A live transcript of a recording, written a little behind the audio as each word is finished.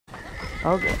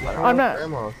Okay. I'm not.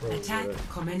 Attack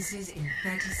commences in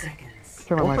 30 seconds.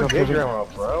 Turn my mic off. Grandma,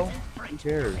 bro. Who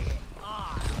cares? No,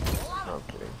 I'm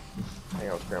kidding. Hang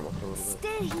out with Grandma for a little bit.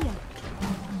 Stay here.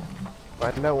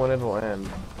 Find out when it'll end,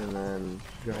 and then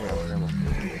go hang out with Grandma for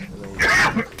a little bit.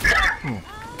 And then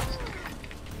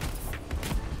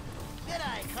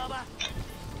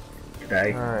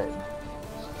Okay. Alright.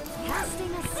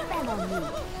 Casting a spell on me.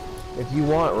 If you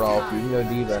want, Rolf, you can go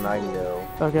Diva and I can go.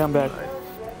 Okay, I'm back.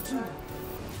 2,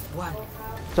 1.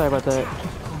 Sorry about that.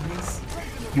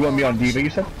 You want me on Diva, you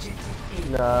said?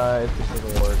 Nah, it just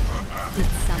doesn't work.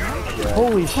 Yeah.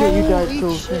 Holy shit, you died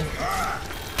so soon.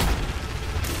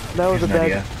 That was a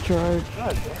Here's an bad charge.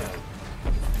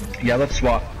 Yeah, let's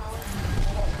swap.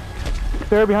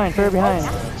 Fair behind, fair behind.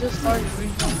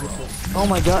 Oh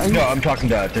my god. No, I'm talking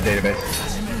to database.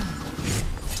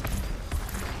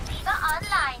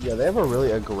 Yeah, they have a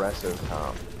really aggressive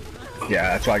comp.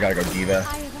 Yeah, that's why I gotta go Diva.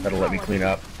 That'll let me clean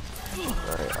up.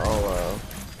 Alright, I'll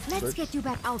Let's get you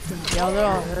back out there. Y'all they're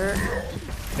all hurt.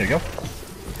 There you go.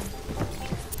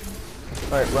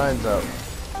 Alright, Ryan's up.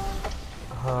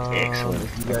 Excellent.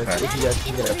 If you guys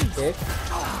can get a pick,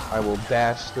 I will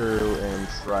dash through and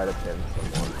try to pin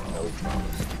someone.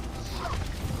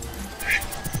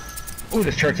 Ooh,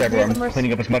 this turret's everywhere. I'm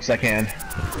cleaning up as much as I can.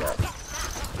 Yeah.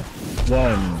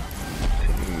 1,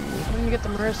 I'm gonna get the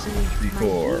mercy. 3,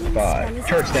 4, 5.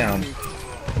 Turret's down.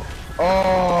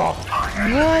 Oh!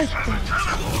 What?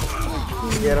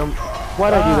 Get him.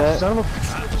 Why'd I do that? Son of a...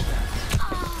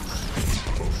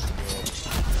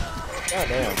 God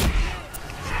damn.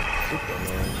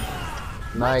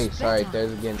 Nice. Alright,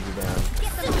 there's a Genji down.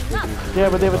 Yeah,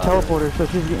 but they have a teleporter, so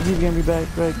he's gonna be back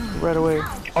right away.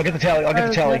 I'll get the tally. I'll get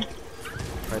the tally.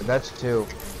 Alright, that's 2.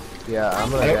 Yeah, I'm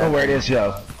gonna... I don't know where it is,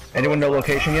 though. Anyone know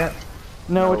location yet?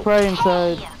 No, it's probably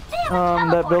inside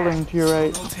that building to your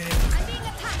right.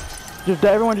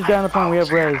 Everyone just down the point. We have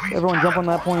res. Everyone jump on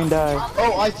that point and die.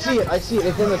 Oh, I see it. It's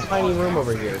in the tiny room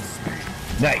over here.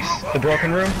 Nice. The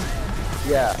broken room?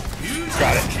 Yeah.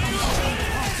 Got it.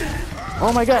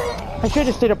 Oh my god. I should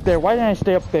have stayed up there. Why didn't I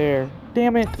stay up there?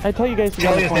 Damn it. I tell you guys to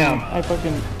get on the point. I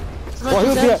fucking...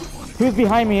 Well, he was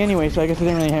behind me anyway, so I guess it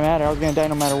didn't really matter. I was gonna die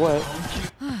no matter what.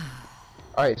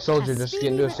 Alright, soldier, just get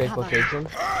into a safe location.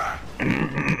 I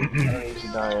don't need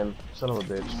you dying. Son of a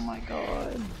bitch. Oh my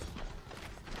god.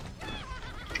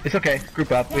 It's okay.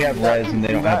 Group up. We have res and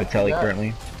they don't have a tele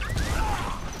currently.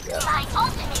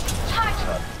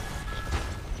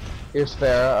 Here's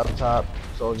Farah up top.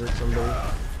 Soldier, somebody.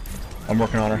 I'm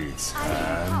working on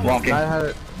her. Walking.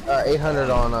 900, 800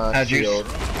 on shield.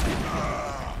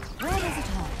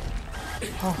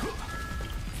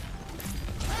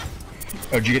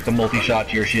 Oh, did you get the multi-shot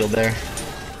to your shield there?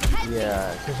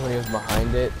 Yeah, because when he was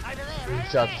behind it, he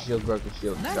shot the shield, broke the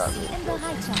shield, and shot me.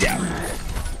 Yeah.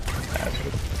 That's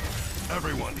good.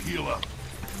 Everyone heal up.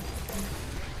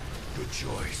 Good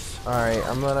choice. Alright,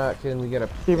 can we get a...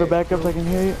 Diva, back up so I can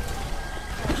hear you.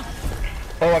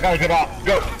 Oh, I gotta get off.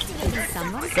 Go!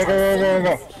 Go, go, go, go,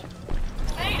 go.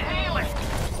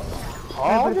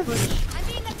 Oh, that's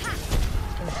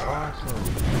awesome.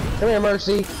 Come here,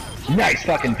 Mercy. Nice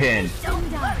fucking pin. Got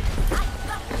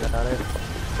it.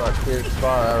 Fuck, here's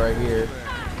Farah right here.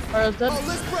 Alright, dead.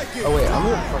 Oh wait, I'm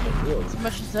gonna fucking heal.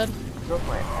 Smash is dead. Broke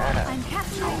my ass. I'm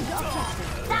capturing the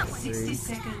objective. That was 60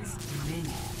 seconds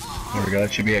remaining. There we go.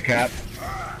 That should be a cap.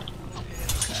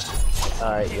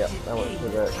 Alright, yep. I went for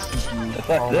that. What's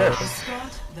like this?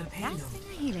 Start the payload. casting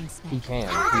a healing spell. He can.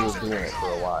 He was doing it for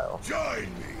a while. Join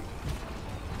me.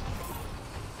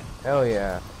 Hell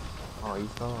yeah. Oh, you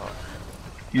fell off.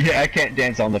 Yeah, I can't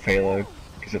dance on the payload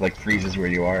because it like freezes where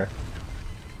you are.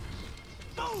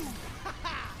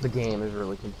 The game is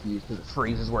really confused because it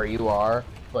freezes where you are,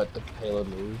 but the payload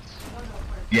moves.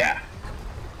 Yeah.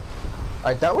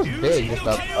 Alright, that was big, just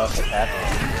up attacking.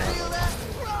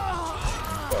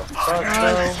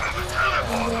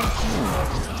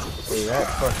 Hey, that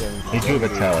fucking... They do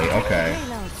have a tele, okay.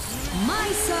 My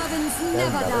servants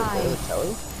never die.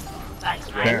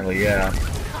 Apparently, yeah.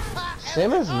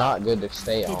 Sim is not good to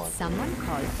stay Did on. someone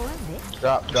call for a lift?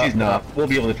 Drop, She's not. We'll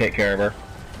be able to take care of her.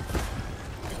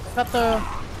 Got the...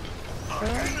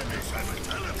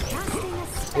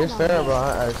 Here's Farah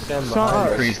behind, Sim behind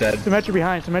us. Freeze dead. Symmetra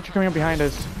behind. Symmetra coming up behind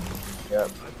us. Yep.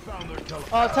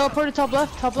 Teleported top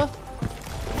left, top left.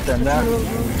 Send that.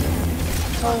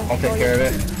 I'll take care of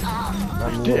it.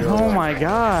 Oh my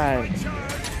god.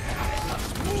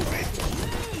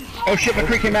 Oh shit,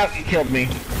 McCree came out and killed me.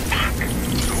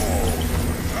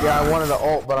 Yeah, I wanted to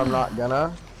ult, but I'm not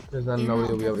gonna. Because then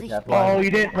nobody will be able to capitalize. Oh, you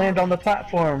didn't land on the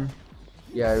platform.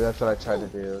 Yeah, that's what I tried to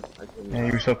do. I couldn't. Yeah,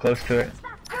 you were so close to it.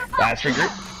 Last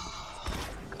regroup.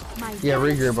 My Yeah,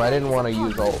 regroup. I didn't want to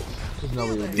use ult. Because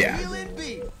nobody would do Yeah.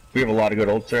 it. We have a lot of good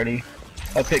ults already.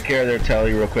 I'll take care of their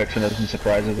tally real quick so nothing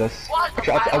surprises us.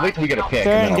 Actually, I'll wait till we get a pick.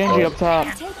 Sarah and then I'll Genji close. up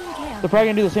top. taking care They're probably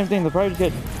gonna do the same thing. They'll probably just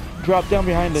get dropped down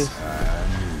behind us.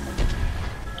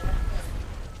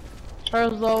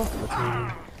 Fire's low.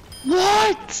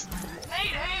 What?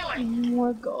 Oh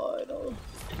my god.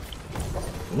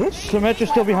 Symmetra's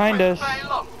still behind us.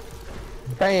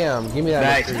 Bam! Give me that.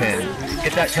 Nice mystery. pin.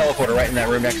 Get that teleporter right in that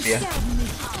room next to you.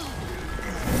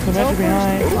 Symmetra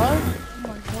behind. What?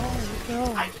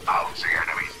 Oh my god, let's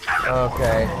go.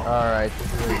 Okay, alright.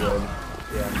 This is really good.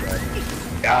 Yeah, I'm good.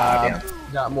 Ah,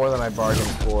 Got more than I bargained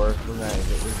for. From that,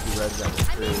 it was the red zone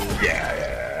free.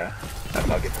 yeah. That's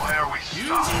not good. Why are we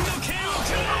stopped?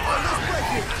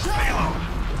 This payload.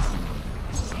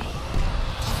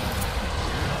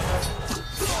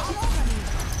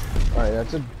 Alright,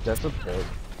 that's a pick.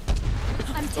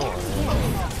 I'm taking care.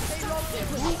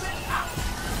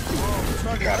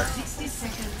 Got her. 60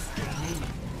 seconds remaining.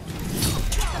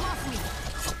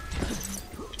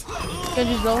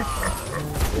 Genji's low.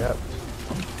 Yep.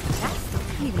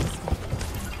 Healing spell.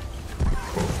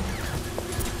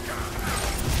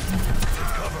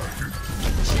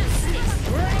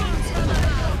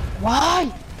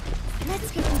 Why?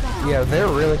 Let's get you back. Yeah, they're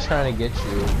really trying to get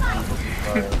you.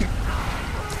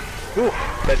 Ooh,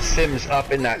 that Sim's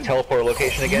up in that teleporter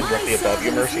location again, directly above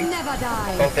you, Mercy. Never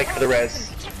die. Oh, thanks for the res.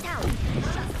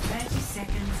 30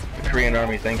 seconds. The Korean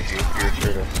army thanks you for your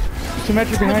service.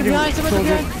 Symmetra behind you. Behind, someone's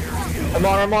Soldier. behind.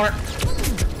 I'm on it.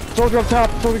 Soldier up top.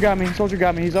 Soldier got me. Soldier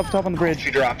got me. He's up top on the bridge. She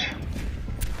dropped.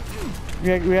 We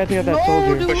had to get that No,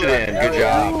 soldier. dude. Push it in. Good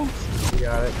job. You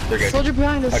got it. They're good. Soldier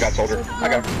behind us. I got soldier. I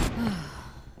got him.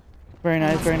 Very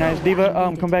nice, very nice. Diva,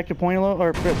 come back to point a little,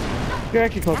 or you're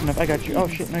actually close enough. I got you. Oh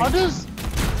shit, How nice. does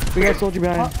We got soldier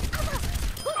behind.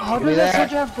 how Give me does that that.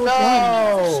 soldier have gold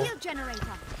gun? No! Shield generator.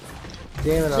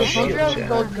 Damn it, The I'm soldier has Yeah.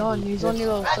 gold gun. He's on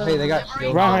your Hey, they got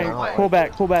shield. Right, now. pull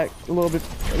back a little bit.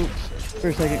 Oops, for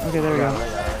a second. Okay, there we go.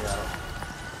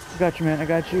 Got you, man. I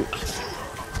got you.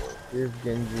 Here's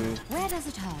Genji. Where does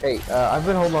it hurt? Hey, I've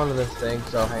been holding on to this thing,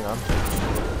 so hang on.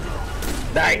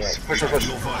 Nice. Push.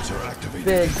 Visor activated.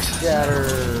 Big scatter.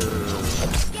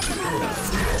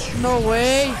 No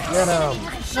way. Get him. No,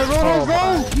 Roto's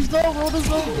low. He's low. Roto's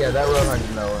low. Yeah, that Roadhog's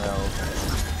no health.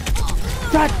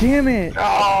 God damn it!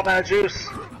 Oh, I'm out of juice.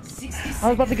 60 I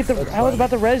was about to get the. I was about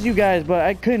to res you guys, but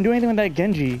I couldn't do anything with that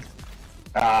Genji.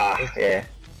 Ah, yeah.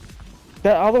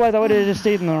 That otherwise I would have just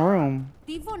stayed in the room.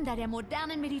 Die Wunder der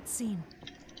modernen Medizin.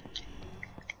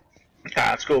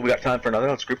 Ah, that's cool. We got time for another.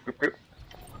 Let's group.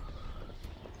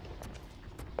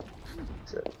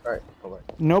 That's it. Alright, fall back.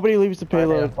 Nobody leaves the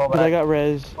payload fall because I back. got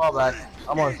res. Fall back.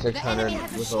 I'm on 600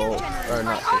 with ult. Or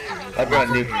not 600. I've got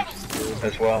a nuke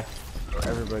as well. For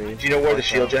everybody. Do you know where the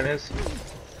shield gen is?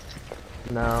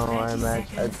 No, I'm at.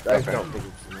 I don't think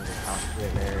it's in the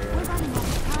confident area. We're running out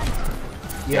of time.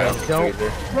 Yeah, don't.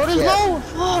 Roto's Yeah. low.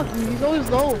 Fuck. He's always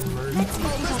low.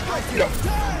 Go.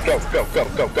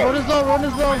 Roto's low.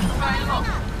 Roto's low.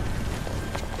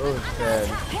 Oh, it's dead.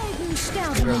 Helden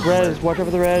sterben. Res, watch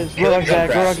over the res. Roadhog's back.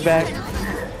 Roadhog's back.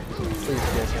 Please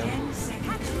get him.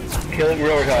 Killing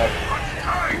Roadhog.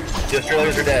 The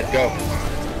Australians are dead. Go.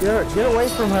 Get away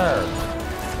from her.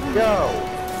 Go.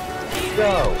 Get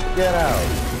out. Get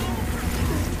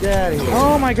out of here.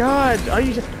 Oh my God! Are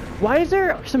you? Why is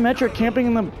there Symmetra camping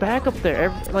in the back up there?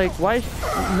 Like, why is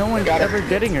no one Got her. ever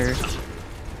getting her?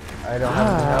 I don't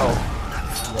have the help.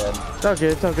 Dead.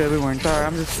 It's okay, we weren't. Sorry,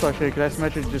 I'm just frustrated because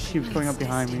that Symmetra just keeps coming up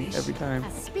behind me every time.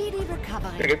 A speedy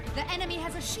recovery. Okay. The enemy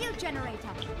has a shield generator.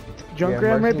 Junkrat,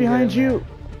 Mercy I'm right can behind get in you.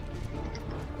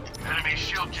 Enemy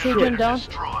shield Shield generator down.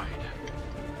 destroyed.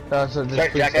 So just Sorry,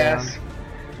 please jackass.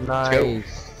 down. go.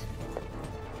 Nice.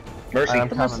 Mercy. I'm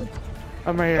coming.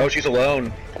 I'm right Oh, here. she's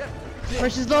alone.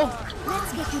 Mercy's low.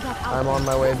 Let's get you back out. I'm on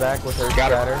my way back with her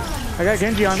Got her. scatter. I got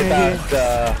Genji on me Get here.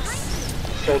 that,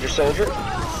 soldier.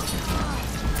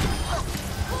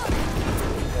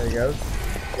 There he goes.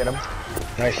 Get him.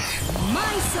 Nice.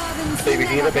 My servants Baby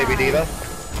never Diva. die.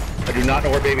 I do not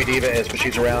know where Baby Diva is, but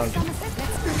she's around.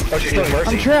 Oh, she's still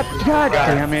Mercy. I'm trapped. God Got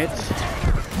her. damn it.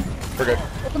 We're good.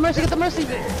 Get the Mercy. Get the Mercy.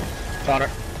 On her.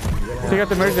 Take out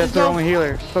the Mercy. That's their only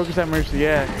healer. Focus on Mercy.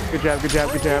 Yeah. Good job.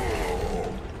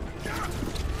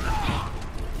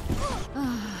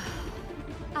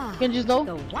 Genji's low.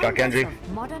 The Got wonders Genji. of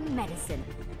modern medicine.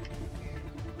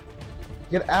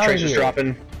 Get out Tracer's of here.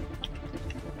 dropping.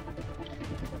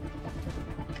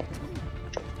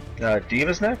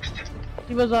 Diva's next?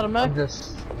 Diva's out of mech. I'm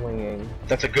just swinging.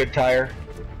 That's a good tire.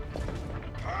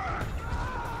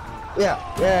 Yeah,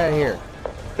 get out of here.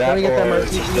 That me get that or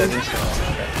Mercy, just please? that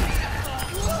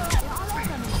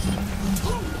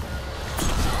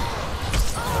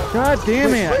God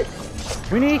damn it! Wait.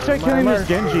 We need to start killing this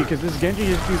Genji, because this Genji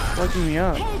just keeps fucking me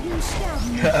up.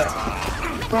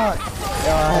 Fuck.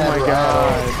 Oh my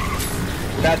god.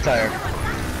 Bad tire.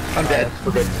 I'm dead.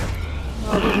 We're good.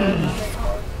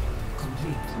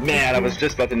 Man, I was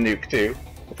just about to nuke too.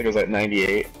 I think it was like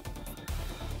 98.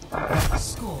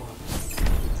 Score.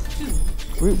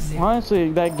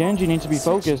 Honestly, that Genji needs to be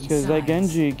focused, because that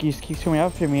Genji keeps coming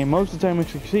after me, and most of the time it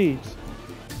succeeds.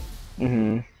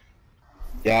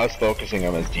 Yeah, I was focusing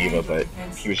on his diva, but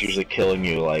he was usually killing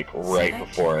you like right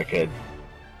before I could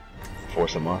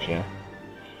force him off, yeah.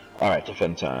 Alright,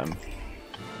 defend time.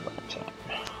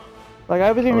 Like,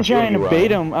 I was even trying to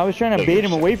bait him. I was trying to Take bait your him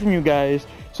shot. away from you guys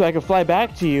so I could fly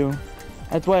back to you.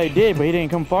 That's what I did, but he didn't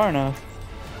come far enough.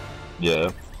 Yeah.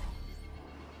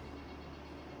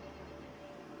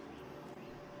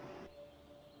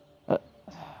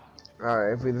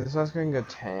 Alright, if we this one's gonna go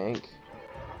tank.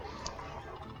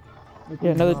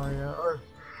 Yeah, another.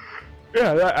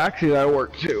 Yeah, that'll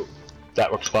work too.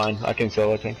 That works fine. I can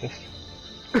solo tank this.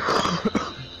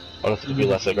 I'll have to be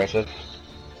less aggressive.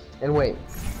 And wait.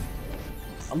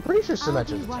 I'm pretty sure I'll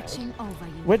be Symmetra's a tank. watching over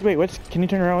you. Wait, what's? Can you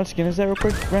turn around? What skin is that, real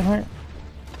quick, Reinhardt?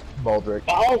 Baldric.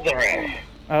 Baldric!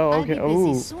 Oh, I'll okay. be busy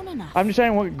Ooh. soon enough. I'm just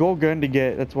trying what gold gun to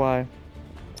get. That's why.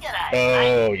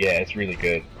 Oh, yeah, it's really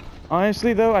good.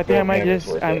 Honestly, though, I think I Gold might hammer's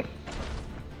just. worth I'm. it.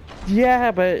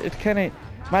 Yeah, but it's kind of.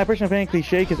 My personal opinion,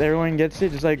 cliche, because everyone gets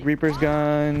it, just like Reaper's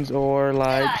guns or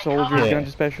like Soldier's Yeah. guns,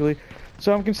 especially.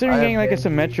 So I'm considering getting like a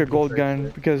symmetric gold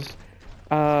gun because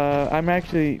I'm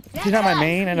actually she's not my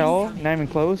main at all, not even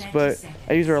close, but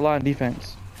I use her a lot in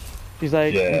defense. She's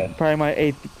like Yeah. probably my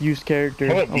 8th used character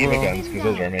How about diva overall. guns? Because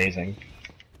those are amazing.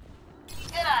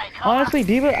 Honestly,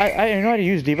 Diva, I know how to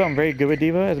use Diva. I'm very good with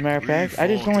Diva, as a matter of fact. I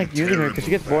just don't like using her because she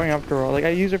gets boring after all. Like I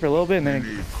use her for a little bit and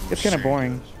then it's kind of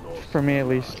boring, for me at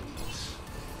least.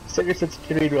 Set your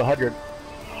sensitivity to 100.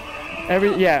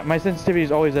 Yeah, my sensitivity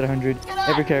is always at 100.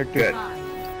 Every character. Good.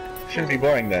 Shouldn't be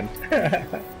boring then. I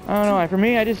don't know. For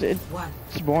me,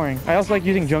 it's boring. I also like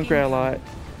using Junkrat a lot.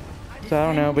 So I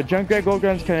don't know, but Junkrat gold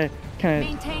gun's kind of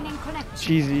Maintaining connection.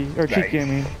 cheesy or cheeky. I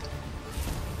mean,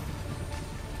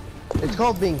 It's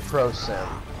called being pro sim.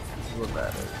 What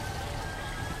that is.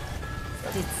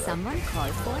 Did someone call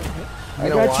for it? You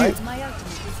know got why? you. My ultimate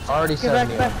is Already Get back,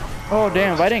 70. back. oh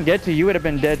damn! If I didn't get to you, would have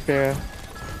been dead, Farah.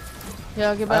 Yeah,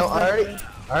 I'll get I, back.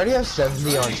 I already have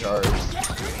 70 on charge.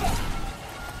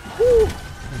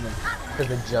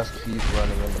 Because it just keeps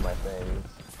running into my things.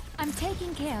 I'm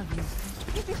taking care of you.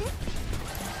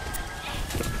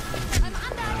 I'm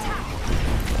under attack.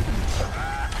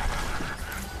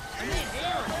 Clearing the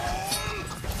area.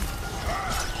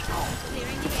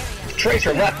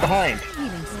 Tracer left behind.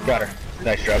 Got her.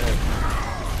 Nice job.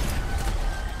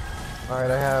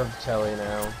 Alright, I have Telly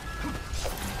now.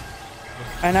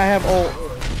 And I have ult.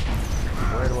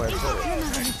 Where do I put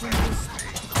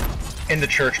it? In the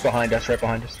church behind us, right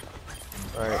behind us.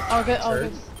 Alright. I'll get.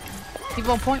 Keep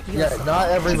on point. Yeah, not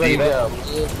everybody Diva. go.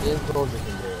 Ian Soldier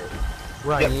can do it.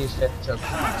 Ryan, Yep. you said Chuck.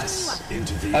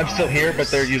 I'm still here, but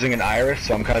they're using an iris,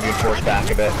 so I'm kind of being forced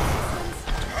back a bit.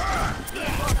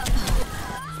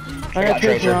 I got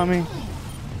Tracer. Tracer on me.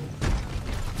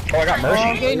 Oh, I got Oh,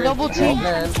 Mercy. getting double team.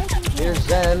 Zen. Here's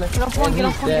Zen. Get on point. Get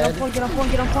on and point. he's Get on dead. point. Get on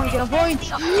point. Get on point. Get on point.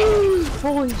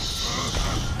 Holy sh!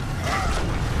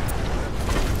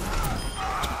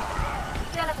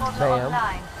 Bam.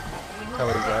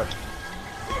 Telly's up.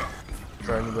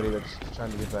 For anybody that's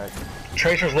trying to get back.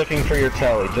 Tracer's looking for your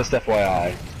telly, just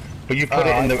FYI. But you put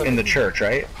it I in the put in it- the church,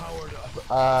 right?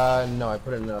 No, I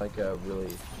put it in like a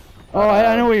really. Oh,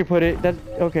 I know where you put it. That's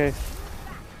okay.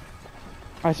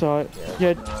 I saw it.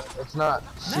 Yeah, It's not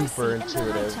super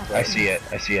intuitive. But I see it.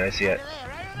 I see it. I see it.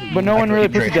 but no I one put really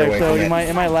the puts it Tracer there, away so from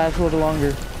it might last a little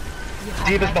longer.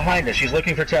 Diva's behind us. She's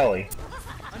looking for telly.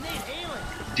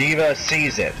 Diva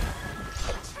sees it.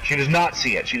 She does not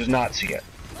see it. She does not see it.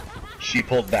 She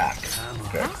pulled back.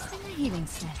 Okay. Rest in the healing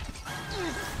set.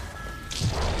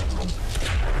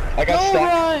 I got No, stuck.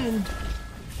 Ryan!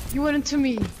 You went into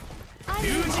me. Oh,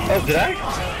 did I?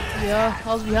 Yeah,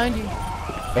 I was behind you.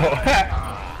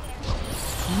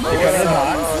 Oh, You're coming in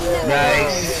hot.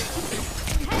 Nice.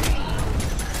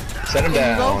 Set him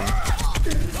down.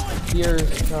 Here's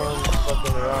some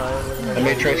fucking Ryan. I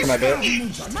made Tracer my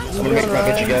bitch. I'm gonna make my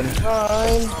bitch again.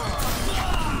 Ryan.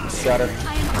 Got her.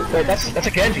 Wait, that's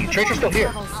a Genji. Tracer's still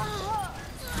here.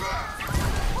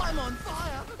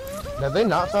 Have they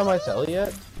not found my Telly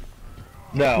yet?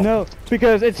 No. No,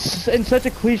 because it's in such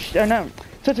a cliche, not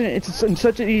such an it's in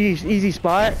such an easy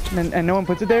spot, and no one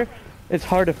puts it there. It's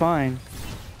hard to find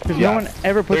because Yeah. no one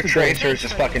ever puts Their it there. Tracer is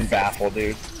just fucking baffled,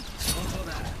 dude.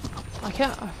 I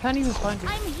can't even find it.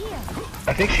 I'm here.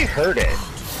 I think she heard it.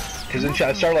 Cause then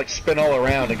I started like spin all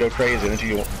around and go crazy, and then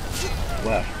she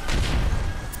left.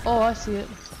 Oh, I see it.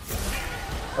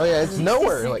 Oh yeah, it's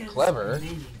nowhere like clever.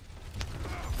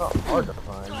 It's not hard to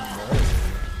find.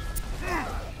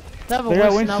 They have a They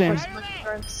got worse now Winston. for Smash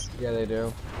friends. Yeah, they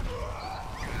do.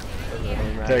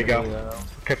 There you go.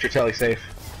 Kept your telly safe.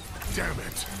 Damn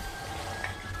it.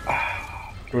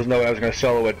 There was no way I was going to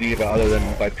solo a diva other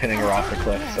than by pinning her off the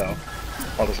cliff, so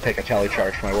I'll just take a tally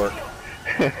charge for my work.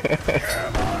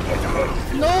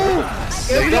 No!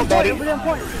 No, you don't, buddy.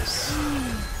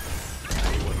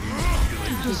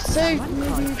 Just saved me.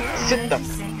 Sit the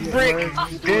frick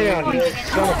down, you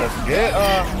son of a bitch.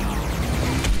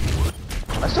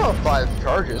 I still have 5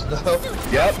 charges though.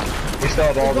 Yep, we still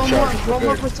have all the charges. One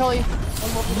more We're for good. Tully.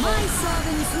 My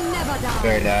servants never die.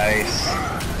 Very nice.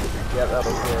 Yep, that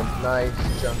was good.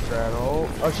 Nice jump rattle.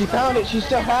 Oh, she found it. She's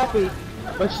still happy,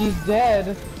 but she's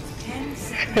dead.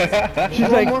 She's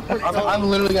like, I'm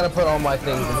literally gonna put all my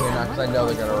things in here now because I know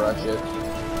they're gonna rush it.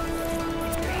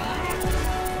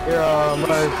 Here,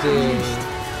 mercy.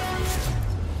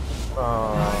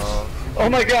 Oh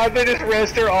my god, they just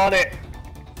rezzed her on it.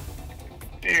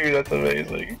 Dude, that's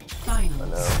amazing.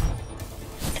 Finals.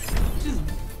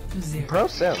 2-0. Pro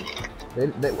Sim. I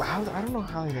don't know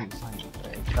how they didn't sign the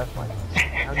thing. That's my.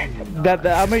 How do you that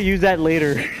I'm gonna use that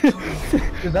later.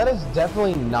 Because that is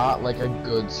definitely not like a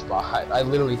good spot. I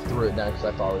literally threw it down because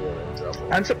I thought we were in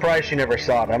trouble. I'm surprised she never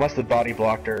saw it. I must have body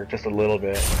blocked her just a little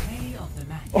bit. Play of the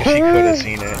match. She could have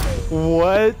seen it.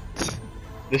 What?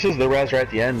 This is the res right at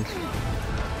the end.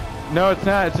 No, it's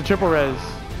not. It's a triple res.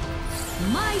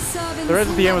 My servants The res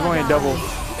at the end was only a never double.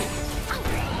 die.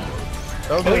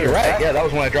 Oh, you're right. Yeah, that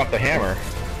was when I dropped the hammer.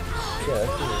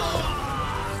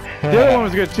 The other one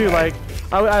was good too. Like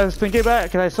I was thinking about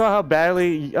it because I saw how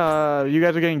badly you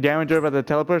guys were getting damaged over by the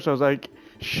teleport. So I was like,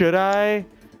 should I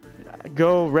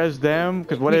go res them?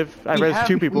 Because what if I res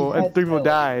 2 people and 3 people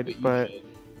died? But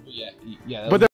yeah. but